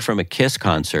coming from a Kiss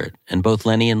concert, and both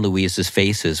Lenny and Louise's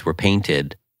faces were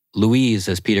painted, Louise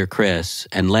as Peter Criss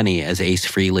and Lenny as Ace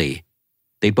Frehley.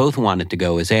 They both wanted to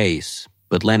go as Ace,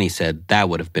 but Lenny said that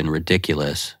would have been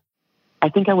ridiculous. I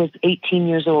think I was 18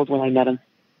 years old when I met him.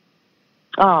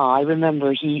 I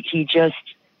remember he just,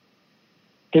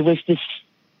 there was this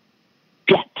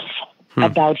depth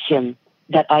about him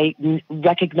that I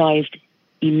recognized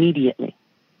immediately.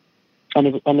 And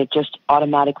it just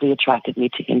automatically attracted me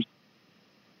to him.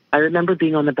 I remember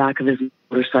being on the back of his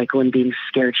motorcycle and being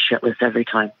scared shitless every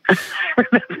time. I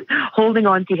remember holding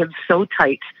on to him so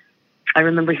tight. I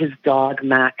remember his dog,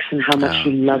 Max, and how much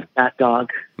he loved that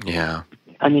dog. Yeah.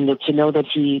 I mean, to know that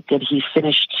he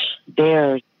finished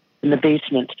there in the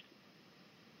basement.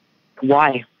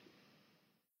 Why?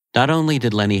 Not only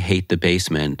did Lenny hate the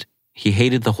basement, he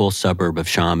hated the whole suburb of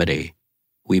Shawmedy.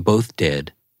 We both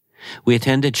did. We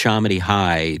attended Shawmedy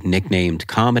High, nicknamed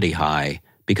Comedy High,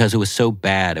 because it was so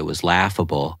bad it was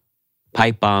laughable.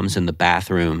 Pipe bombs in the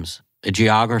bathrooms, a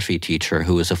geography teacher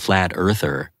who was a flat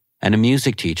earther, and a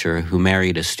music teacher who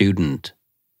married a student.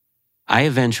 I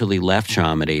eventually left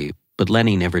Shawmedy, but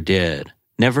Lenny never did,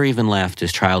 never even left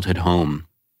his childhood home.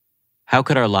 How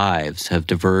could our lives have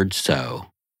diverged so?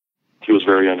 He was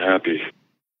very unhappy.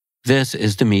 This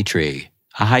is Dimitri,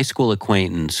 a high school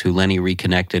acquaintance who Lenny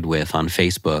reconnected with on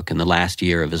Facebook in the last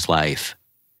year of his life.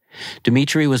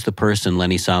 Dimitri was the person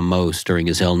Lenny saw most during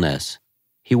his illness.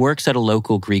 He works at a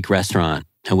local Greek restaurant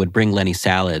and would bring Lenny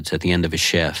salads at the end of his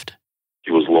shift.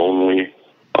 He was lonely.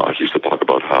 He used to talk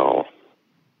about how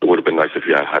it would have been nice if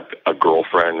he had a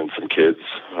girlfriend and some kids,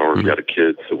 or if he had a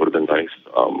kid, it would have been nice.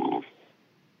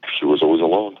 He was always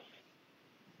alone.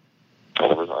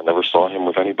 I never saw him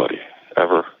with anybody,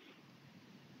 ever.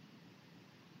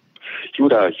 He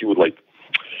would ask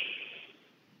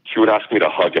me to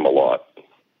hug him a lot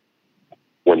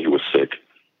when he was sick.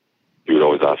 He would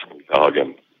always ask me to hug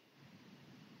him.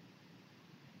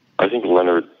 I think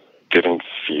Leonard didn't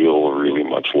feel really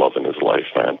much love in his life,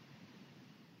 man.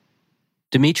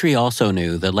 Dimitri also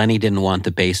knew that Lenny didn't want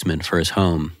the basement for his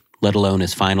home, let alone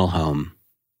his final home.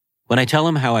 When I tell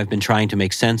him how I've been trying to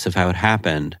make sense of how it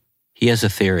happened, he has a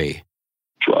theory.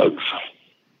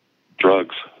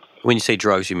 Drugs. When you say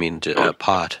drugs, you mean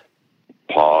pot?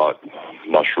 Pot,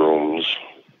 mushrooms,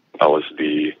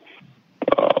 LSD.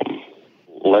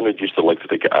 Leonard used to like to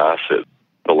take acid,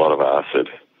 a lot of acid,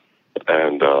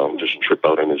 and just trip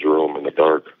out in his room in the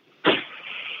dark.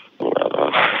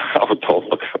 I would tell him,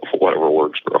 look, whatever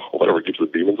works, bro. Whatever keeps the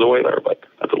demons away there, but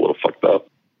that's a little fucked up.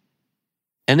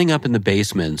 Ending up in the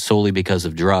basement solely because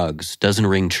of drugs doesn't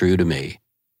ring true to me.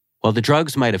 While the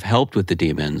drugs might have helped with the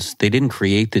demons, they didn't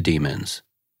create the demons.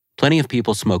 Plenty of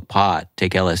people smoke pot,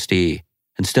 take LSD,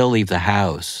 and still leave the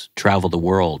house, travel the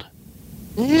world.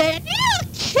 Let me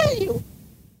kill you!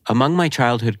 Among my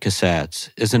childhood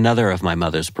cassettes is another of my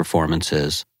mother's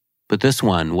performances, but this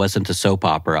one wasn't a soap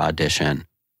opera audition.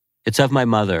 It's of my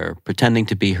mother pretending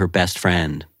to be her best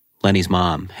friend, Lenny's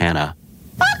mom, Hannah.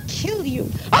 I'll kill you!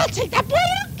 I'll take that blade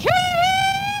and kill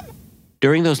him!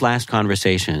 During those last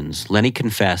conversations, Lenny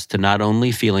confessed to not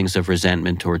only feelings of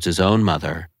resentment towards his own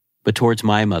mother, but towards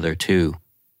my mother too,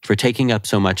 for taking up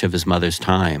so much of his mother's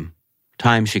time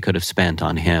she could have spent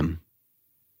on him.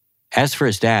 As for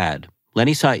his dad,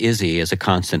 Lenny saw Izzy as a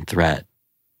constant threat.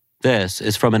 This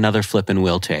is from another Flip and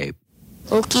Will tape.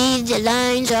 Okay, the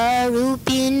lines are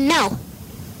open now.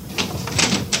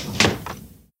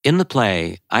 In the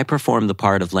play, I perform the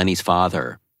part of Lenny's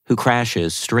father, who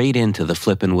crashes straight into the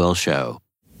Flip and Will show.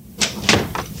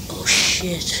 Oh,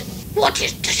 shit. What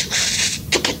is this, you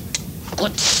stupid?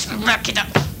 Let's wrap it up.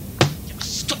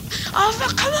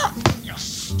 Oh, come on, you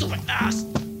stupid ass.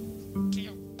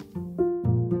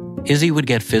 Izzy would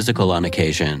get physical on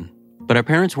occasion, but our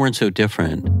parents weren't so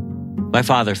different. My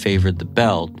father favored the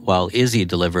belt, while Izzy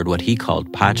delivered what he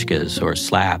called pachkas or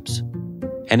slaps.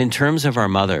 And in terms of our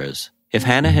mothers, if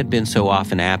Hannah had been so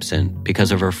often absent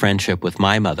because of her friendship with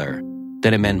my mother,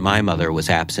 then it meant my mother was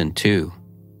absent too.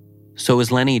 So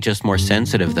was Lenny just more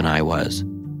sensitive than I was?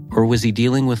 Or was he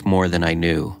dealing with more than I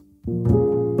knew?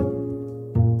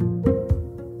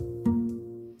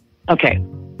 Okay.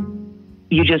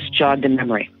 You just jogged a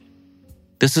memory.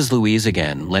 This is Louise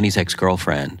again, Lenny's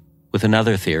ex-girlfriend, with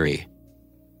another theory.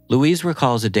 Louise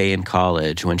recalls a day in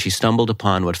college when she stumbled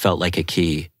upon what felt like a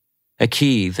key that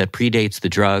predates the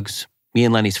drugs, me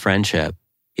and Lenny's friendship.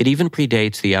 It even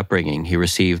predates the upbringing he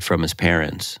received from his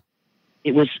parents.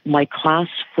 It was my class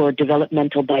for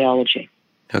developmental biology.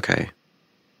 Okay.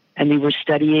 And we were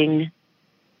studying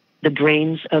the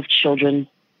brains of children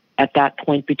at that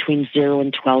point between 0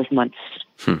 and 12 months.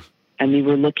 And we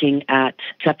were looking at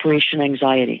separation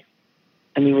anxiety.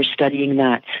 And we were studying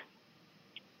that.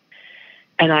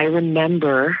 And I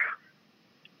remember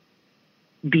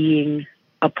being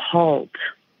appalled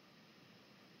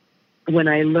when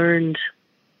I learned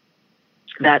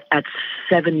that at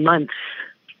 7 months,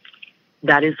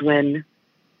 that is when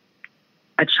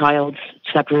a child's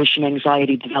separation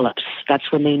anxiety develops.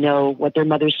 That's when they know what their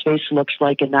mother's face looks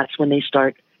like, and that's when they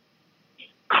start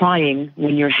crying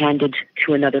when you're handed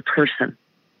to another person.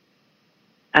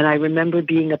 And I remember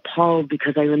being appalled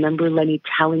because I remember Lenny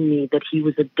telling me that he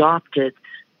was adopted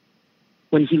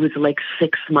when he was like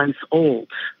 6 months old.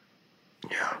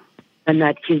 Yeah. And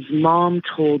that his mom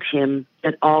told him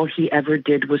that all he ever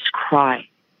did was cry.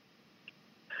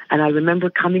 And I remember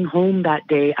coming home that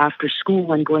day after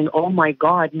school and going, oh my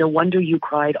God, no wonder you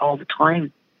cried all the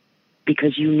time,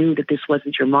 because you knew that this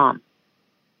wasn't your mom.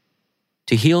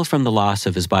 To heal from the loss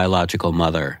of his biological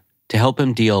mother, to help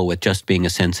him deal with just being a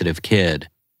sensitive kid,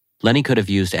 Lenny could have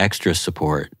used extra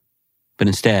support. But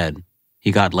instead,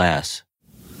 he got less.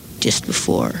 Just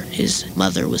before his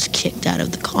mother was kicked out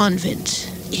of the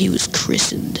convent, he was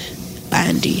christened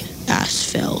Bandy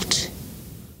Asphalt.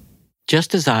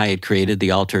 Just as I had created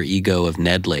the alter ego of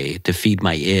Nedley to feed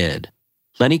my id,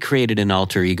 Lenny created an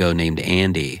alter ego named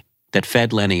Andy that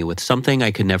fed Lenny with something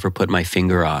I could never put my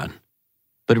finger on.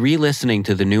 But re-listening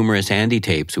to the numerous Andy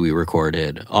tapes we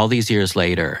recorded all these years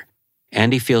later,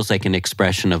 Andy feels like an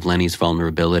expression of Lenny's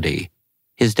vulnerability,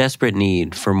 his desperate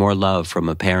need for more love from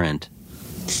a parent.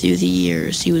 Through the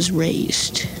years, he was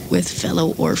raised with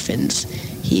fellow orphans.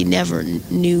 He never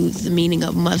knew the meaning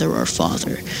of mother or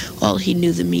father. All he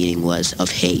knew the meaning was of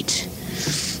hate.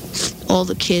 All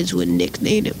the kids would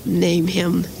name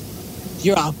him,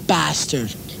 "You're a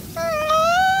bastard."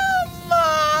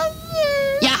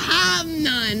 You have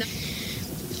none.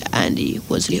 Andy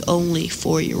was the only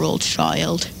 4-year-old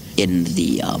child in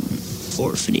the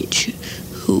orphanage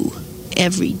who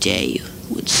every day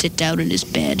would sit down in his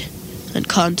bed and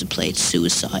contemplate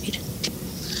suicide.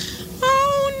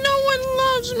 Oh, no one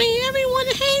loves me. Everyone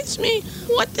hates me.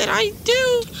 What did I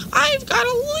do? I've got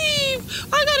to leave.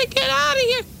 I got to get out of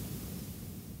here.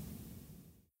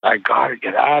 I got to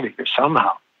get out of here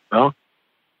somehow, no?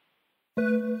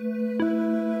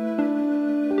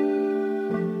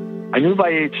 I knew by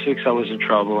age 6 I was in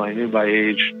trouble. I knew by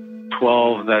age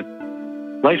 12 that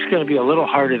life's going to be a little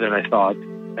harder than I thought.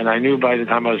 And I knew by the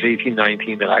time I was 18,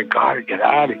 19 that I got to get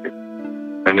out of here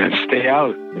and then stay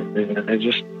out. And I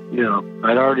just,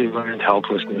 I'd already learned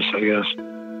helplessness, I guess.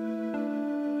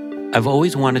 I've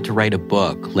always wanted to write a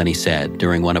book, Lenny said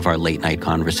during one of our late-night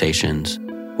conversations,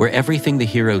 where everything the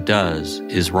hero does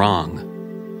is wrong.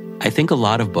 I think a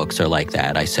lot of books are like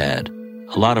that, I said.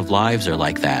 A lot of lives are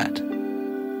like that.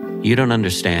 You don't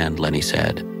understand, Lenny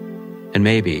said. And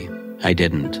maybe I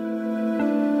didn't.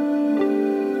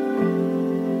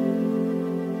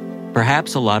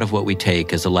 Perhaps a lot of what we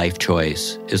take as a life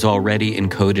choice is already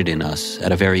encoded in us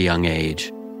at a very young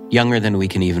age, younger than we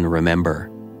can even remember.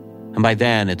 And by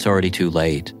then, it's already too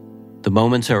late. The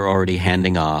moments are already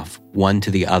handing off, one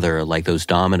to the other like those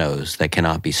dominoes that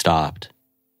cannot be stopped.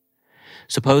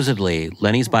 Supposedly,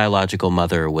 Lenny's biological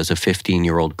mother was a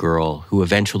 15-year-old girl who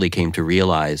eventually came to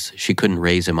realize she couldn't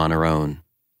raise him on her own.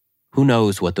 Who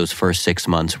knows what those first 6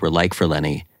 months were like for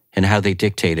Lenny and how they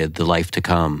dictated the life to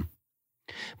come.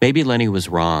 Maybe Lenny was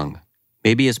wrong.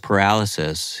 Maybe his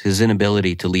paralysis, his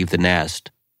inability to leave the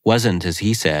nest, wasn't, as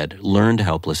he said, learned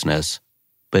helplessness,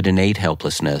 but innate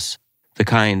helplessness, the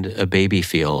kind a baby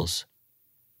feels.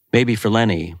 Maybe for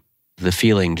Lenny, the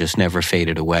feeling just never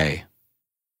faded away.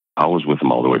 I was with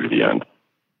him all the way to the end.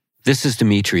 This is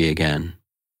Dimitri again.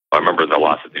 I remember the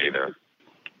last day there.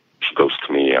 She goes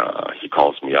to me, he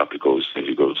calls me up. He goes,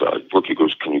 look, he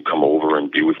goes, can you come over and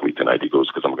be with me tonight? He goes,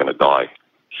 because I'm going to die.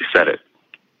 He said it.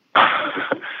 I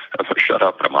was like, shut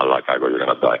up. I'm not like, I go, you're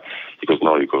going to die. He goes,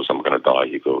 no, he goes, I'm going to die.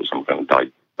 He goes, I'm going to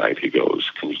die tonight. He goes,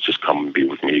 can you just come and be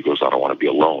with me? He goes, I don't want to be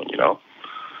alone, you know?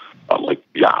 I'm like,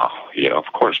 yeah, of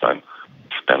course, man.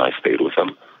 Then I stayed with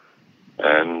him.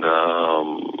 And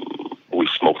we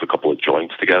smoked a couple of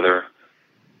joints together.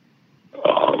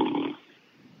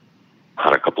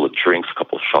 Had a couple of drinks, a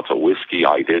couple of shots of whiskey,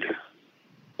 I did.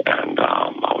 And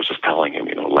I was just telling him,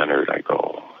 Leonard, I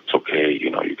go, it's okay,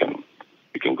 you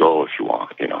can go if you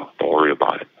want, don't worry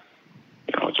about it.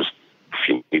 Just if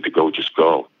you need to go, just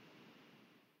go.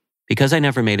 Because I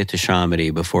never made it to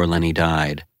Shamedy before Lenny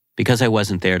died, because I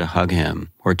wasn't there to hug him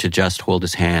or to just hold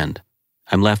his hand,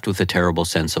 I'm left with a terrible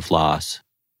sense of loss.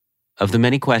 Of the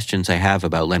many questions I have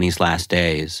about Lenny's last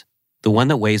days, the one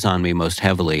that weighs on me most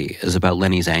heavily is about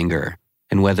Lenny's anger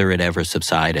and whether it ever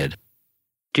subsided.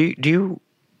 Do you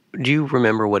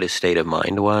remember what his state of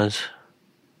mind was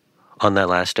on that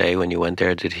last day when you went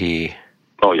there? Did he?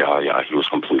 Oh, yeah. He was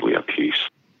completely at peace.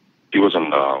 He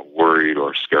wasn't worried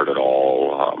or scared at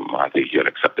all. I think he had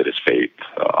accepted his fate.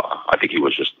 I think he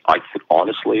was just,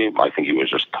 honestly, I think he was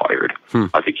just tired.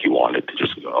 I think he wanted to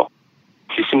just go.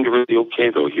 He seemed really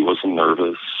okay, though. He wasn't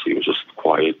nervous. He was just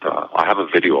quiet. I have a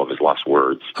video of his last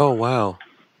words. Oh, wow.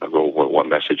 I go, what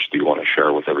message do you want to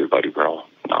share with everybody, bro,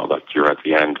 now that you're at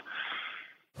the end?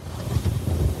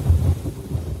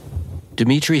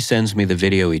 Dimitri sends me the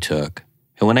video he took,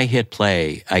 and when I hit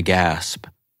play, I gasp.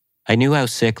 I knew how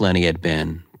sick Lenny had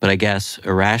been, but I guess,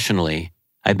 irrationally,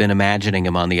 I'd been imagining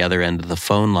him on the other end of the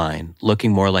phone line,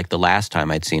 looking more like the last time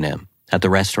I'd seen him, at the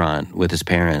restaurant with his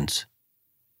parents.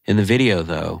 In the video,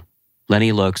 though,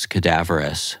 Lenny looks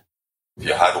cadaverous. If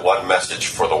you had one message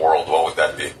for the world, what would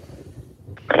that be?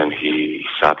 And he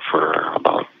sat for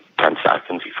about 10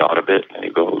 seconds. He thought a bit, and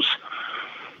he goes,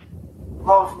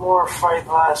 love more, fight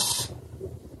less.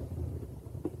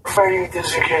 Fighting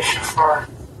doesn't get you far.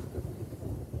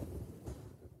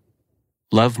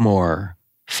 Love more,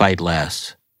 fight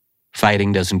less.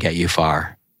 Fighting doesn't get you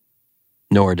far.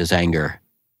 Nor does anger.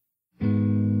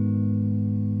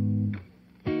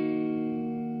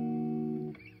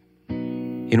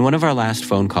 In one of our last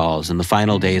phone calls in the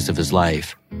final days of his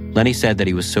life, Lenny said that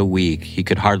he was so weak he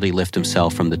could hardly lift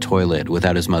himself from the toilet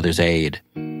without his mother's aid.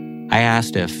 I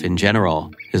asked if, in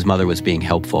general, his mother was being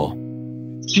helpful.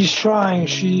 She's trying.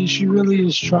 She really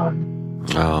is trying.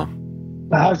 Oh.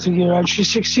 I have to give her. She's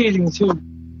succeeding, too.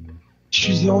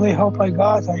 She's the only help I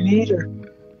got. I need her.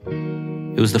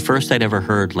 It was the first I'd ever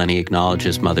heard Lenny acknowledge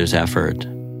his mother's effort,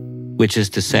 which is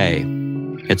to say,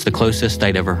 it's the closest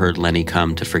I'd ever heard Lenny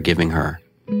come to forgiving her.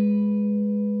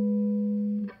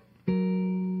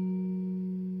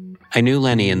 I knew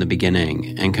Lenny in the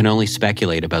beginning and can only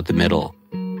speculate about the middle,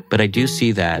 but I do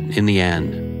see that, in the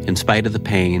end, in spite of the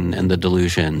pain and the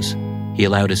delusions, he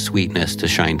allowed his sweetness to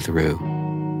shine through.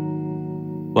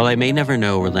 While I may never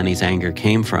know where Lenny's anger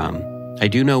came from, I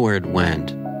do know where it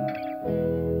went.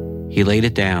 He laid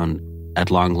it down,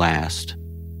 at long last,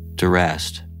 to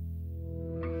rest.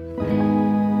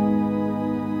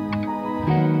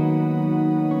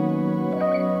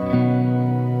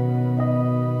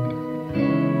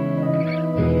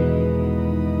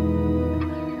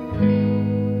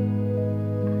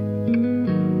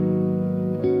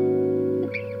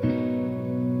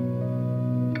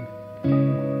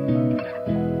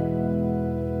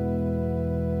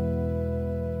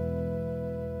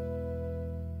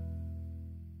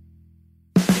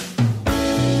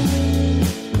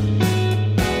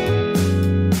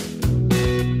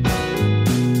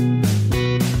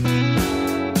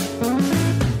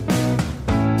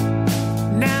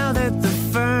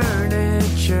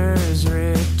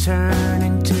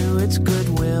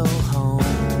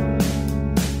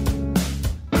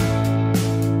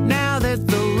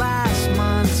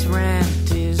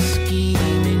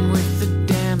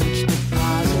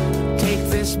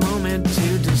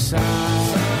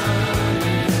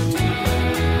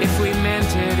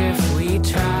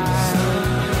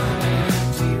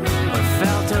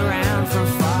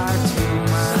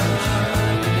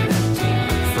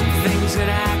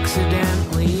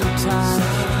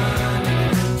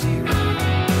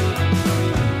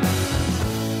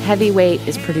 Heavyweight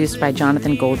is produced by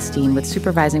Jonathan Goldstein with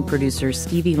supervising producer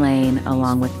Stevie Lane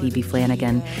along with Phoebe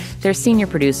Flanagan. Their senior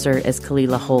producer is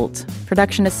Kalila Holt.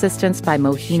 Production assistance by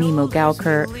Mohini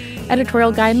Mogaukar.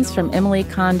 Editorial guidance from Emily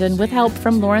Condon with help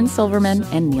from Lauren Silverman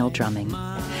and Neil Drumming.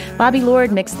 Bobby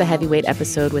Lord mixed the Heavyweight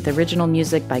episode with original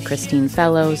music by Christine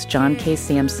Fellows, John K.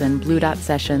 Sampson, Blue Dot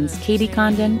Sessions, Katie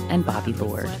Condon, and Bobby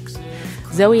Lord.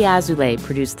 Zoe Azulay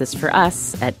produced this for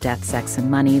us at Death, Sex,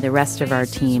 and Money. The rest of our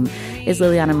team is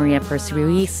Liliana Maria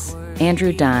Percy-Ruiz,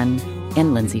 Andrew Dunn,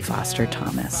 and Lindsay Foster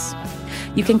Thomas.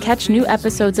 You can catch new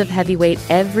episodes of Heavyweight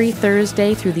every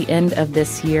Thursday through the end of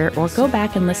this year, or go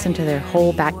back and listen to their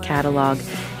whole back catalog.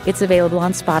 It's available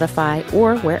on Spotify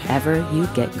or wherever you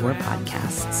get your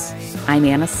podcasts. I'm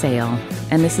Anna Sale,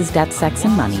 and this is Death, Sex,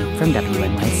 and Money from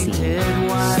WNYC.